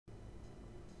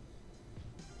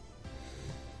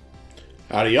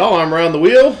Howdy y'all, I'm Round the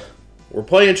Wheel. We're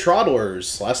playing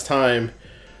Troddlers. Last time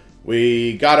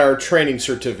we got our training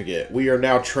certificate. We are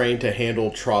now trained to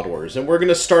handle Troddlers. And we're going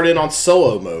to start in on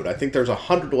solo mode. I think there's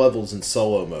 100 levels in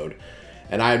solo mode.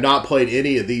 And I have not played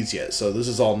any of these yet, so this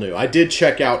is all new. I did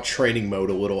check out training mode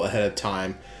a little ahead of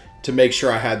time to make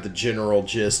sure I had the general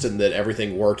gist and that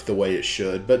everything worked the way it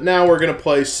should. But now we're going to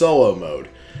play solo mode.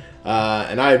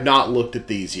 And I have not looked at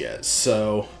these yet,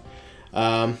 so...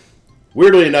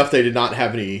 weirdly enough, they did not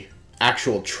have any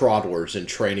actual Troddlers in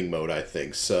training mode, I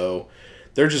think. So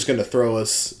they're just going to throw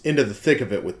us into the thick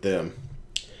of it with them.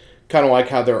 Kind of like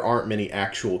how there aren't many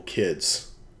actual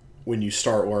kids when you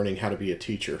start learning how to be a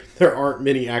teacher. There aren't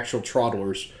many actual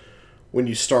Troddlers when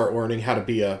you start learning how to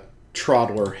be a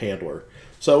Troddler handler.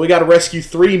 So we got to rescue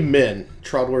 3 men.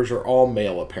 Troddlers are all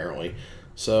male, apparently.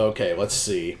 So, okay, let's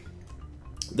see.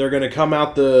 They're going to come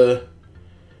out the...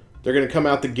 They're going to come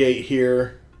out the gate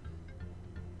here.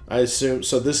 I assume.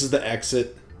 So this is the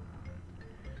exit.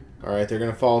 Alright, they're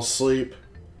going to fall asleep.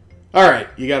 Alright,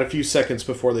 you got a few seconds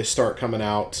before they start coming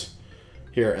out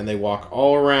here. And they walk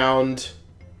all around.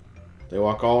 They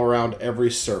walk all around every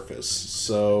surface.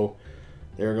 So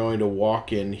they're going to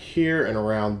walk in here and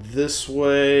around this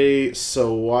way.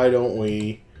 So why don't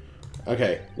we...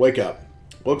 Okay, wake up.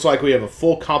 Looks like we have a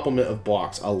full complement of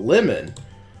blocks. A lemon.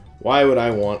 Why would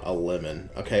I want a lemon?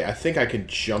 Okay, I think I can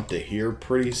jump to here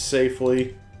pretty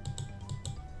safely.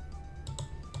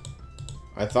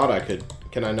 I thought I could.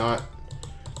 Can I not?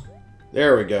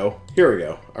 There we go. Here we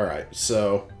go. Alright,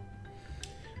 so...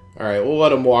 Alright, we'll let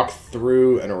them walk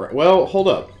through and around. Well, hold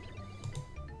up.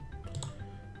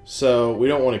 So, we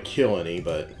don't want to kill any,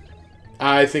 but...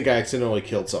 I think I accidentally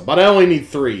killed some. But I only need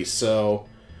 3, so...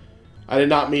 I did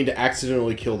not mean to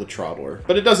accidentally kill the Troddler.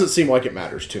 But it doesn't seem like it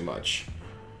matters too much.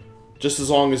 Just as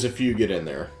long as a few get in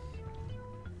there.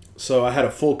 So, I had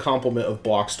a full complement of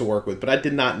blocks to work with, but I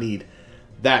did not need...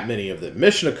 that many of them.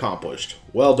 Mission accomplished.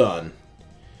 Well done.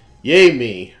 Yay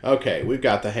me. Okay, we've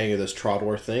got the hang of this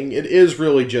Troddler thing. It is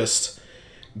really just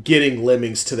getting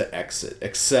lemmings to the exit.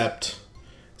 Except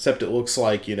it looks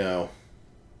like, you know,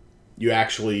 you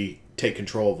actually take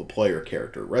control of a player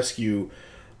character. Rescue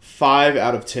 5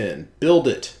 out of 10. Build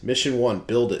it. Mission 1.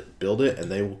 Build it. Build it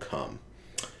and they will come.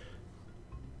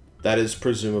 That is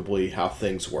presumably how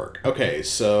things work. Okay,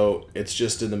 so it's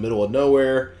just in the middle of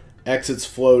nowhere. Exit's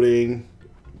floating.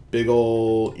 Big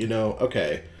ol', you know,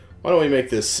 okay. Why don't we make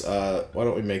this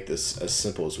as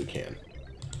simple as we can?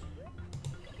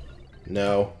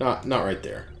 No, not right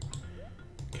there.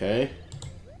 Okay.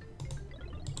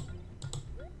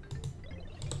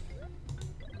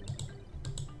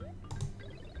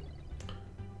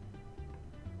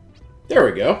 There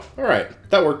we go. Alright,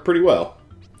 that worked pretty well.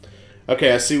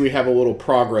 Okay, I see we have a little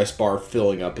progress bar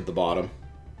filling up at the bottom.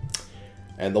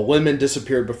 And the lemon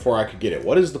disappeared before I could get it.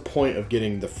 What is the point of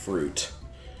getting the fruit?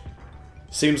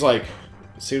 Seems like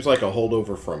a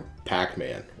holdover from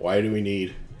Pac-Man. Why do we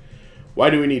need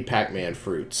Pac-Man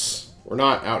fruits? We're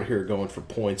not out here going for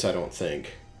points, I don't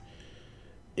think.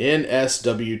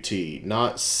 NSWT,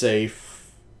 not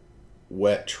safe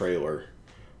wet trailer.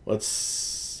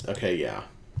 Let's okay, yeah.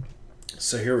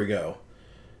 So here we go.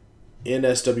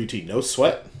 NSWT, no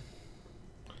sweat.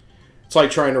 It's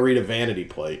like trying to read a vanity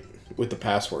plate with the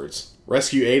passwords.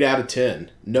 Rescue 8 out of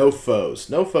 10. No foes.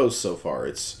 No foes so far.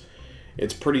 It's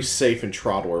pretty safe in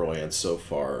Troddler land so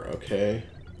far. Okay.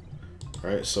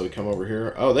 Alright, so we come over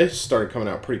here. Oh, they started coming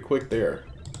out pretty quick there.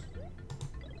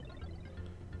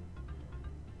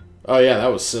 Oh yeah,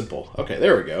 that was simple. Okay,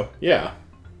 there we go. Yeah.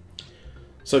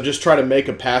 So just try to make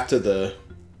a path to the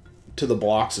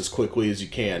blocks as quickly as you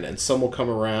can, and some will come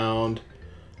around.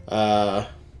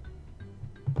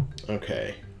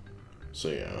 Okay. So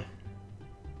yeah.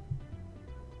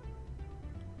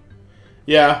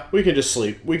 Yeah, we can just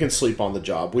sleep. We can sleep on the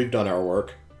job. We've done our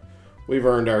work. We've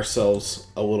earned ourselves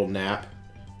a little nap.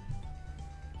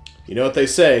 You know what they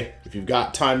say, if you've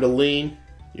got time to lean,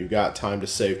 you've got time to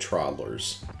save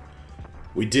Troddlers.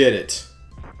 We did it.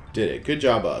 Did it. Good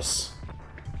job, us.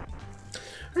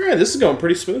 Alright, this is going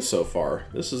pretty smooth so far.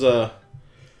 This is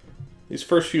these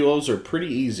first few levels are pretty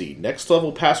easy. Next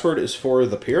level password is for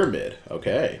the pyramid.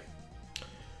 Okay.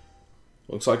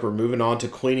 Looks like we're moving on to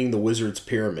cleaning the wizard's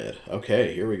pyramid.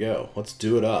 Okay, here we go. Let's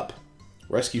do it up.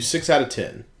 Rescue 6 out of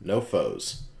 10. No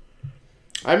foes.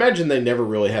 I imagine they never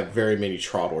really have very many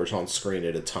Troddlers on screen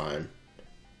at a time.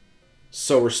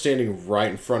 So we're standing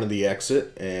right in front of the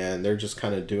exit, and they're just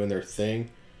kind of doing their thing.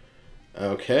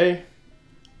 Okay.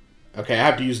 Okay, I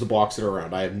have to use the blocks that are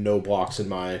around. I have no blocks in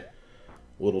my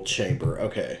little chamber.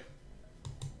 Okay.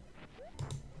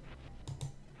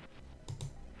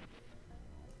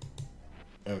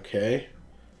 Okay.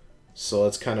 So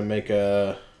let's kind of make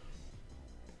a...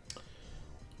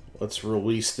 Let's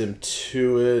release them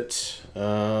to it.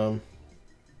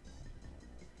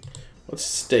 Let's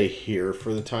stay here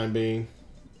for the time being.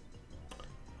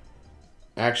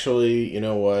 Actually, you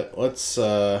know what? Let's,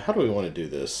 how do we want to do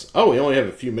this? Oh, we only have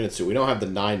a few minutes to. We don't have the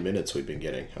 9 minutes we've been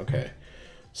getting. Okay.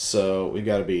 So, we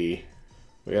gotta be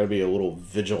a little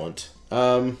vigilant.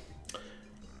 I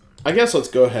guess let's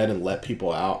go ahead and let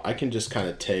people out. I can just kind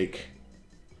of take...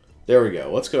 There we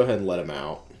go. Let's go ahead and let them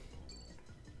out.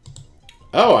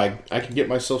 Oh, I can get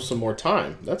myself some more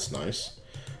time. That's nice.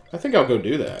 I think I'll go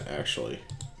do that, actually.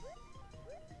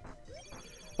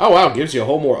 Oh, wow. Gives you a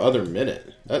whole more other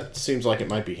minute. That seems like it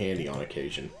might be handy on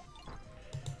occasion.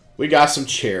 We got some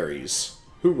cherries.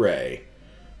 Hooray.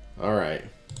 Alright.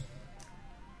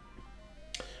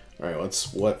 Alright,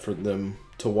 let's wait for them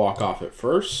to walk off at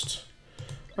first.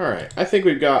 Alright, I think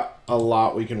we've got a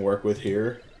lot we can work with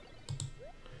here.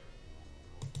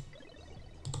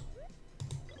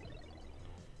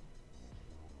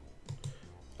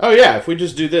 Oh yeah, if we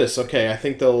just do this, okay, I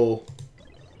think they'll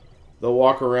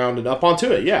walk around and up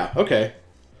onto it. Yeah, okay.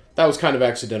 That was kind of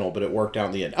accidental, but it worked out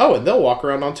in the end. Oh, and they'll walk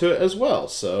around onto it as well,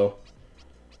 so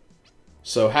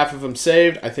half of them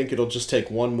saved. I think it'll just take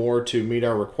one more to meet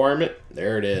our requirement.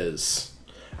 There it is.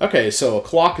 Okay, so a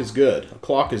clock is good. A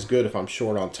clock is good if I'm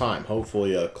short on time.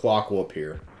 Hopefully a clock will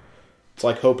appear. It's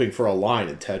like hoping for a line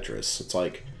in Tetris. It's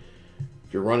like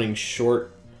if you're running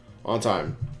short on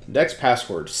time. Next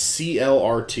password,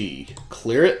 CLRT.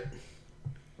 Clear it.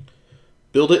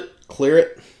 Build it. Clear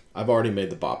it. I've already made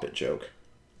the bop it joke.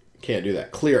 Can't do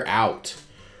that. Clear out.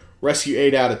 Rescue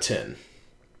 8 out of 10.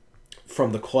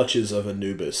 From the clutches of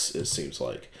Anubis, it seems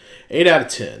like. 8 out of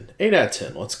 10. 8 out of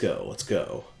 10. Let's go. Let's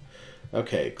go.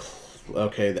 Okay.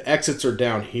 Okay, the exits are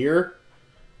down here.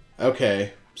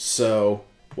 Okay, so,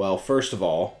 well, first of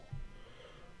all,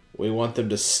 we want them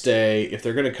to stay. If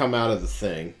they're going to come out of the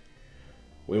thing,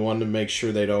 we want to make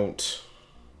sure they don't...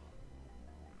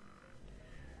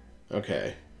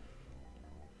 Okay.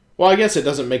 Well, I guess it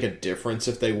doesn't make a difference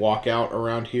if they walk out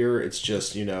around here. It's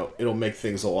just, you know, it'll make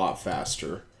things a lot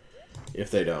faster if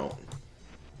they don't.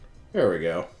 There we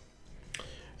go.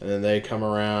 And then they come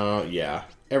around. Yeah,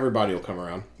 everybody will come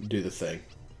around, do the thing.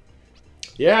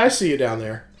 Yeah, I see you down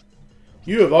there.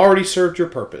 You have already served your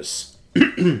purpose.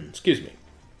 Excuse me.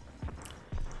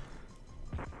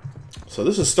 So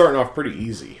this is starting off pretty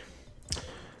easy.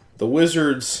 The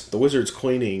wizard's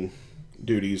cleaning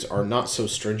duties are not so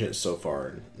stringent so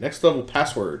far. Next level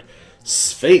password,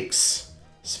 Sphinx.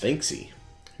 Sphinxy.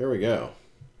 Here we go.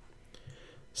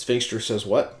 Sphinxter says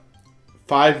what?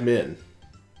 5 men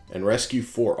and rescue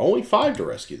 4. Only 5 to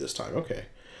rescue this time. Okay.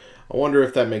 I wonder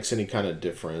if that makes any kind of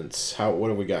difference. What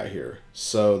do we got here?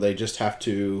 So they just have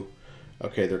to...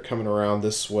 Okay, they're coming around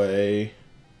this way.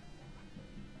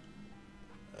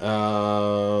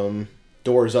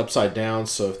 Door's upside down,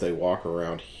 so if they walk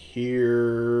around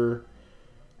here...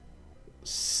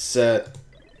 Set...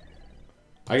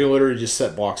 I can literally just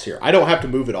set blocks here. I don't have to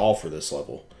move at all for this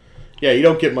level. Yeah, you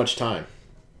don't get much time.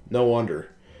 No wonder.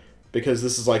 Because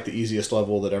this is like the easiest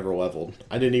level that ever leveled.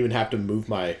 I didn't even have to move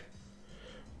my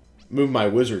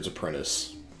wizard's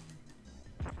apprentice.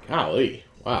 Golly.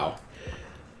 Wow.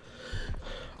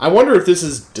 I wonder if this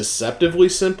is deceptively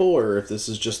simple or if this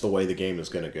is just the way the game is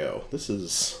going to go. This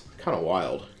is kind of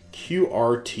wild.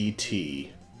 QRTT.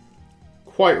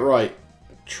 Quite right,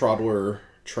 Troddler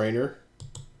trainer.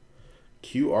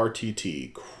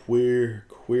 QRTT.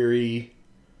 Query.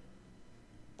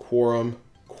 Quorum.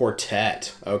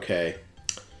 Quartet. Okay.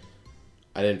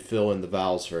 I didn't fill in the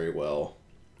vowels very well.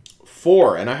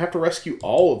 4, and I have to rescue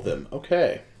all of them.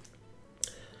 Okay.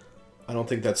 I don't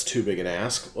think that's too big an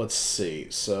ask. Let's see.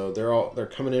 So they're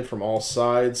coming in from all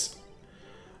sides.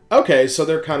 Okay, so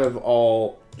they're kind of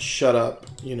all shut up,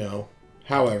 you know.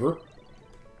 However,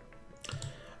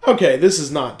 okay, this is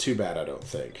not too bad, I don't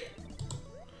think.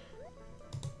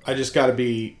 I just got to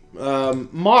be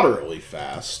moderately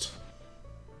fast.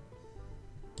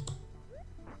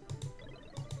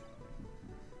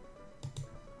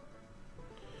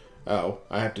 Oh,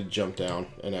 I have to jump down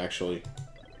and actually...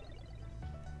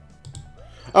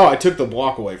 Oh, I took the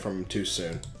block away from him too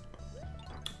soon.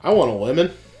 I want a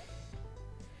lemon.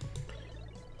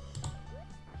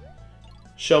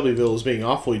 Shelbyville is being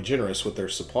awfully generous with their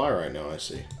supply right now, I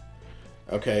see.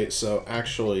 Okay, so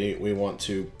actually we want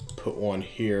to put one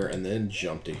here and then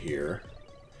jump to here.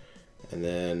 And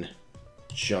then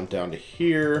jump down to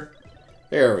here.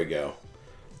 There we go.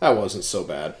 That wasn't so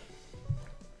bad.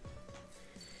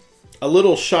 A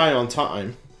little shy on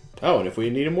time. Oh, and if we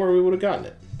needed more, we would have gotten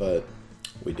it. But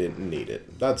we didn't need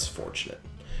it. That's fortunate.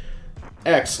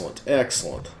 Excellent,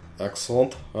 excellent.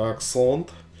 Excellent.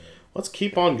 Excellent. Let's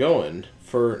keep on going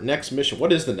for next mission.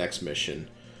 What is the next mission?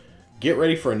 Get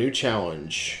ready for a new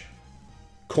challenge.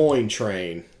 Coin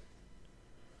train.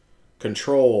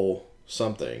 Control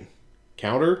something.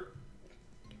 Counter?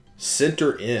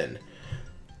 Center in.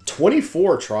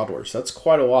 24 Troddlers. That's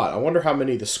quite a lot. I wonder how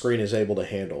many the screen is able to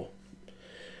handle.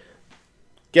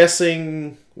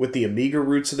 Guessing with the Amiga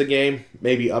roots of the game,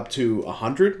 maybe up to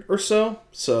 100 or so.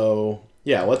 So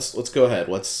yeah, let's go ahead.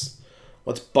 Let's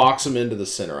box them into the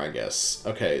center, I guess.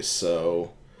 Okay,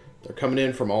 so they're coming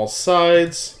in from all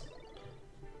sides.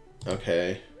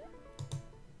 Okay.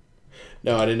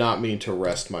 No, I did not mean to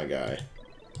rest my guy.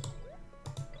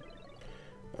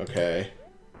 Okay.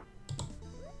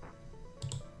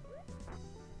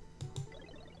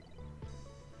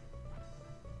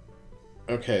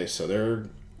 Okay, so they're...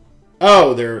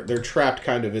 Oh, they're trapped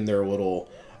kind of in their little...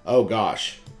 Oh,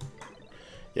 gosh.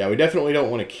 Yeah, we definitely don't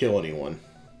want to kill anyone.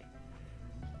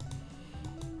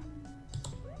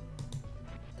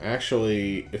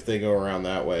 Actually, if they go around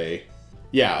that way...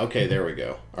 Yeah, okay, there we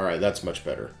go. Alright, that's much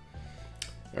better.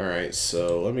 Alright,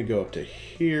 so let me go up to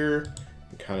here,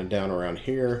 and kind of down around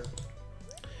here.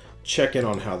 Check in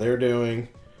on how they're doing.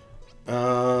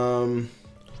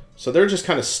 So they're just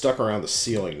kind of stuck around the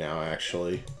ceiling now,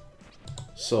 actually.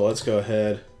 So let's go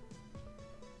ahead.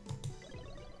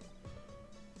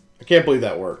 I can't believe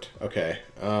that worked. Okay.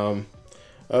 Oh,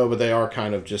 but they are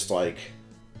kind of just like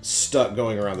stuck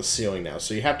going around the ceiling now.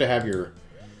 So you have to have your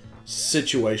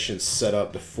situation set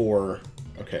up before...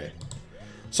 Okay.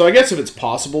 So I guess if it's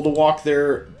possible to walk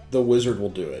there, the wizard will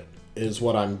do it, is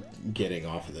what I'm getting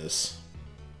off of this.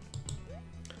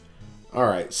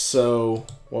 Alright, so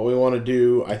what we want to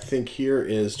do, I think, here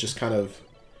is just kind of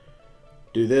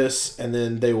do this, and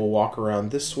then they will walk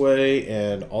around this way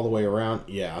and all the way around.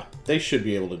 Yeah, they should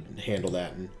be able to handle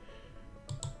that in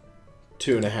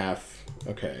 2.5.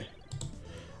 Okay.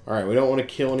 Alright, we don't want to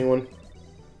kill anyone.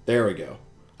 There we go.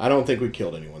 I don't think we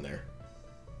killed anyone there.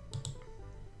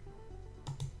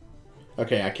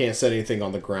 Okay, I can't set anything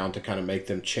on the ground to kind of make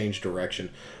them change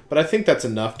direction. But I think that's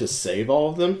enough to save all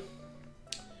of them.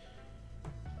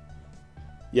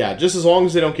 Yeah, just as long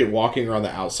as they don't get walking around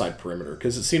the outside perimeter,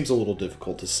 because it seems a little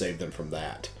difficult to save them from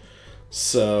that.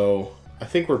 So, I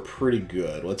think we're pretty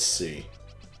good. Let's see.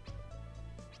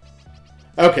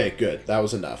 Okay, good. That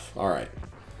was enough. Alright.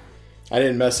 I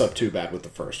didn't mess up too bad with the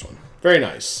first one. Very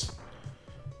nice.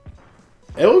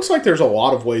 It looks like there's a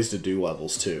lot of ways to do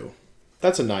levels, too.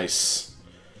 That's a nice...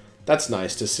 That's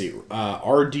nice to see.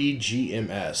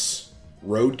 RDGMS.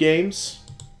 Road Games.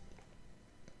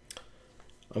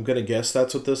 I'm going to guess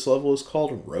that's what this level is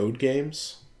called. Road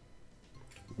Games.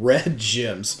 Red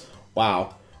Gems.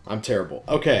 Wow. I'm terrible.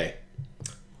 Okay.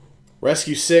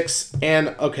 Rescue 6.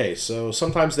 And, okay, so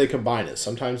sometimes they combine it.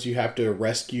 Sometimes you have to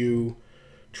rescue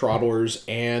Troddlers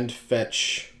and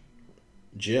fetch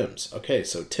gems. Okay,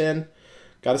 so 10.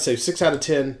 Got to save 6 out of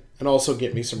 10 and also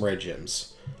get me some red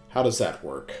gems. How does that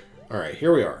work? Alright,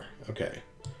 here we are. Okay.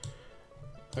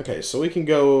 Okay, so we can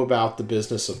go about the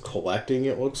business of collecting,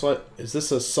 it looks like. Is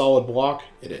this a solid block?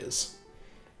 It is.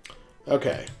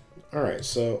 Okay. Alright,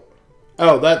 so...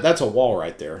 Oh, that's a wall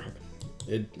right there.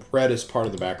 Red is part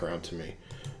of the background to me.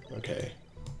 Okay.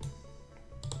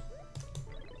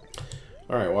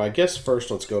 Alright, well, I guess first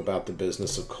let's go about the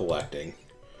business of collecting.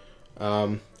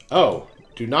 Oh,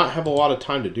 do not have a lot of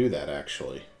time to do that,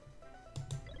 actually.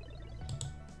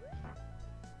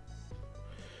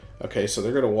 Okay, so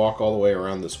they're going to walk all the way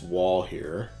around this wall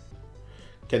here.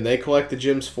 Can they collect the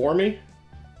gems for me?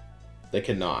 They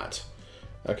cannot.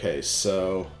 Okay,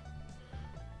 so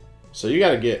you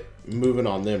got to get moving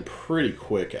on them pretty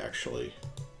quick, actually.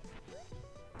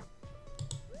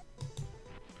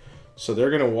 So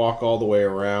they're going to walk all the way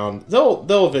around.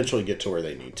 They'll eventually get to where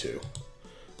they need to.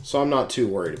 So I'm not too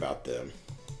worried about them.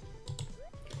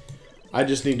 I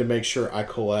just need to make sure I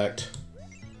collect...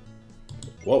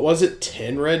 What was it?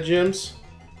 10 red gems?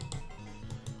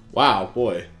 Wow,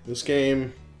 boy. This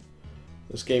game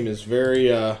is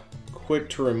very quick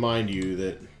to remind you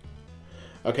that...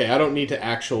 Okay, I don't need to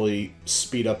actually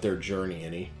speed up their journey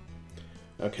any.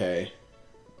 Okay.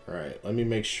 Alright, let me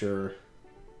make sure...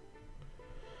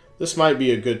 This might be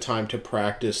a good time to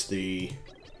practice the...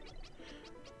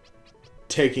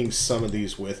 taking some of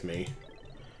these with me.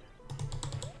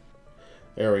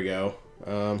 There we go.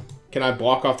 Can I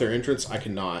block off their entrance? I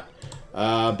cannot.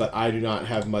 But I do not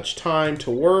have much time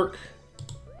to work.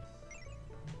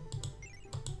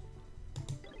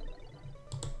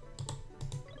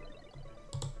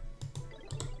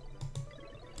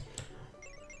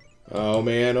 Oh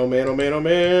man, oh man, oh man, oh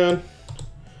man.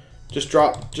 Just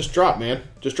drop, man.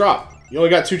 Just drop. You only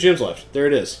got 2 gems left. There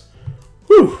it is.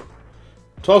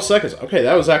 12 seconds. Okay,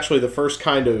 that was actually the first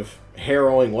kind of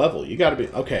harrowing level. You gotta be...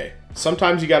 Okay,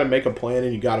 sometimes you gotta make a plan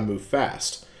and you gotta move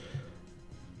fast.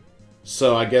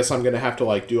 So I guess I'm gonna have to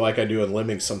like do like I do in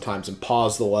Lemmings sometimes and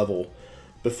pause the level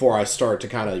before I start to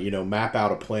kind of, you know, map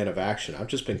out a plan of action. I've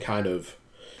just been kind of,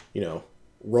 you know,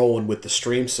 rolling with the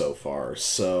stream so far.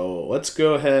 So let's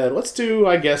go ahead. Let's do,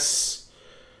 I guess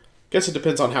it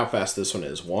depends on how fast this one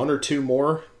is. 1 or 2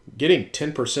 more. Getting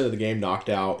 10% of the game knocked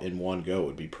out in one go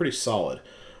would be pretty solid.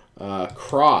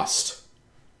 Crossed.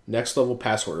 Next level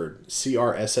password.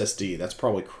 CRSSD. That's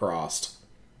probably crossed.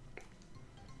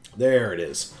 There it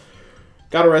is.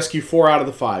 Got to rescue 4 out of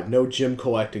the 5. No gem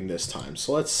collecting this time.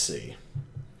 So let's see.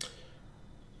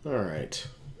 Alright.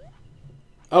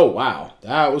 Oh, wow.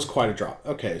 That was quite a drop.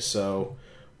 Okay, so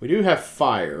we do have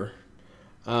fire.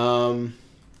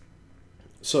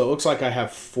 So it looks like I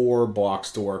have 4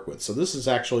 blocks to work with. So this is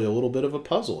actually a little bit of a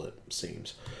puzzle, it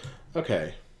seems.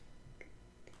 Okay.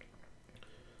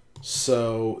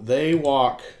 So they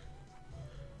walk...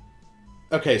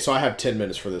 Okay, so I have 10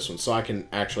 minutes for this one, so I can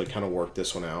actually kind of work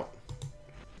this one out.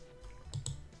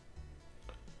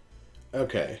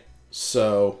 Okay,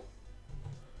 so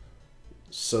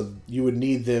you would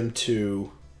need them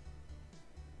to...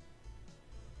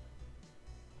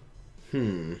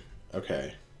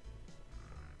 Okay.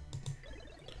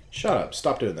 Shut up.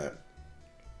 Stop doing that.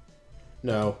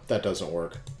 No, that doesn't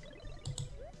work.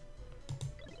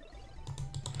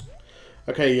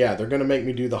 Okay, yeah, they're going to make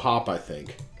me do the hop, I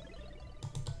think.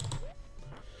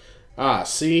 Ah,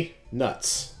 see?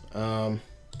 Nuts.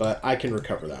 But I can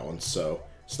recover that one, so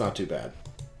it's not too bad.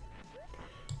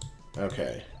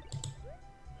 Okay.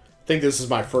 I think this is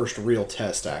my first real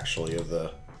test, actually, of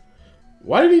the...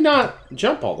 Why did he not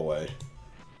jump all the way?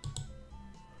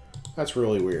 That's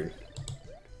really weird.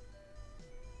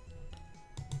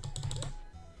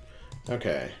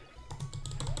 Okay.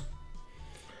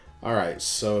 Alright,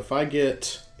 so if I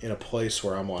get in a place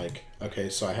where I'm like, okay,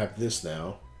 so I have this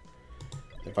now.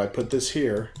 If I put this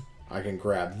here, I can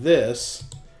grab this.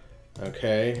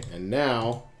 Okay, and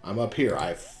now I'm up here. I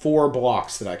have 4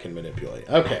 blocks that I can manipulate.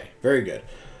 Okay, very good.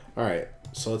 Alright,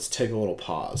 so let's take a little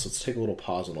pause. Let's take a little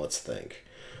pause and let's think.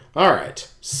 Alright,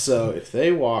 so if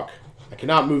they walk... I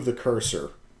cannot move the cursor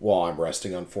while I'm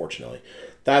resting, unfortunately.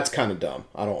 That's kind of dumb.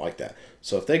 I don't like that.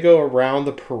 So if they go around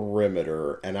the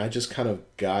perimeter and I just kind of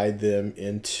guide them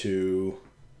into...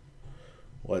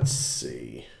 Let's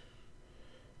see.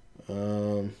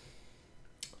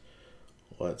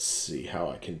 Let's see how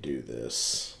I can do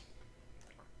this.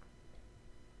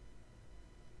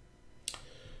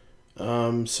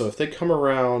 So if they come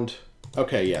around...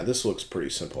 Okay, yeah, this looks pretty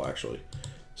simple, actually.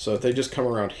 So if they just come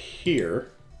around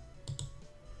here,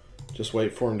 just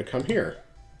wait for them to come here.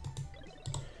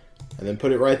 And then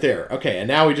put it right there. Okay, and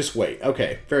now we just wait.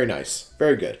 Okay, very nice.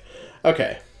 Very good.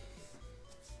 Okay.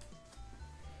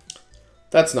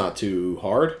 That's not too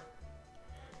hard.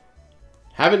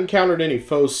 Haven't encountered any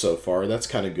foes so far. That's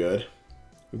kind of good.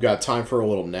 We've got time for a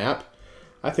little nap.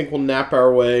 I think we'll nap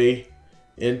our way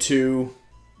into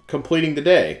completing the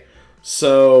day.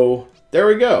 So, there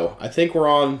we go. I think we're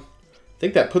on... I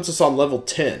think that puts us on level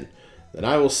 10. Then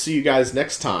I will see you guys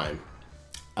next time.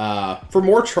 For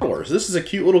more Troddlers. This is a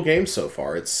cute little game so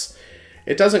far.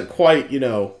 It doesn't quite, you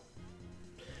know...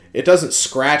 It doesn't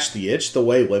scratch the itch the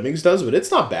way Lemmings does, but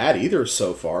it's not bad either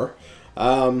so far.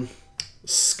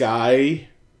 Skip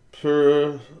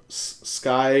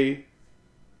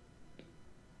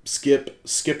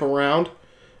around.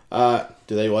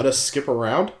 Do they let us skip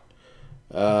around?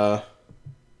 Oh,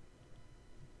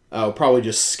 probably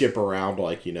just skip around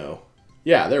like, you know.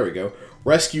 Yeah, there we go.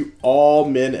 Rescue all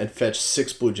men and fetch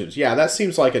 6 blue gems. Yeah, that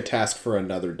seems like a task for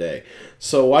another day.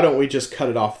 So why don't we just cut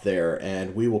it off there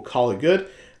and we will call it good.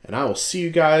 And I will see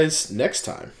you guys next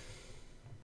time.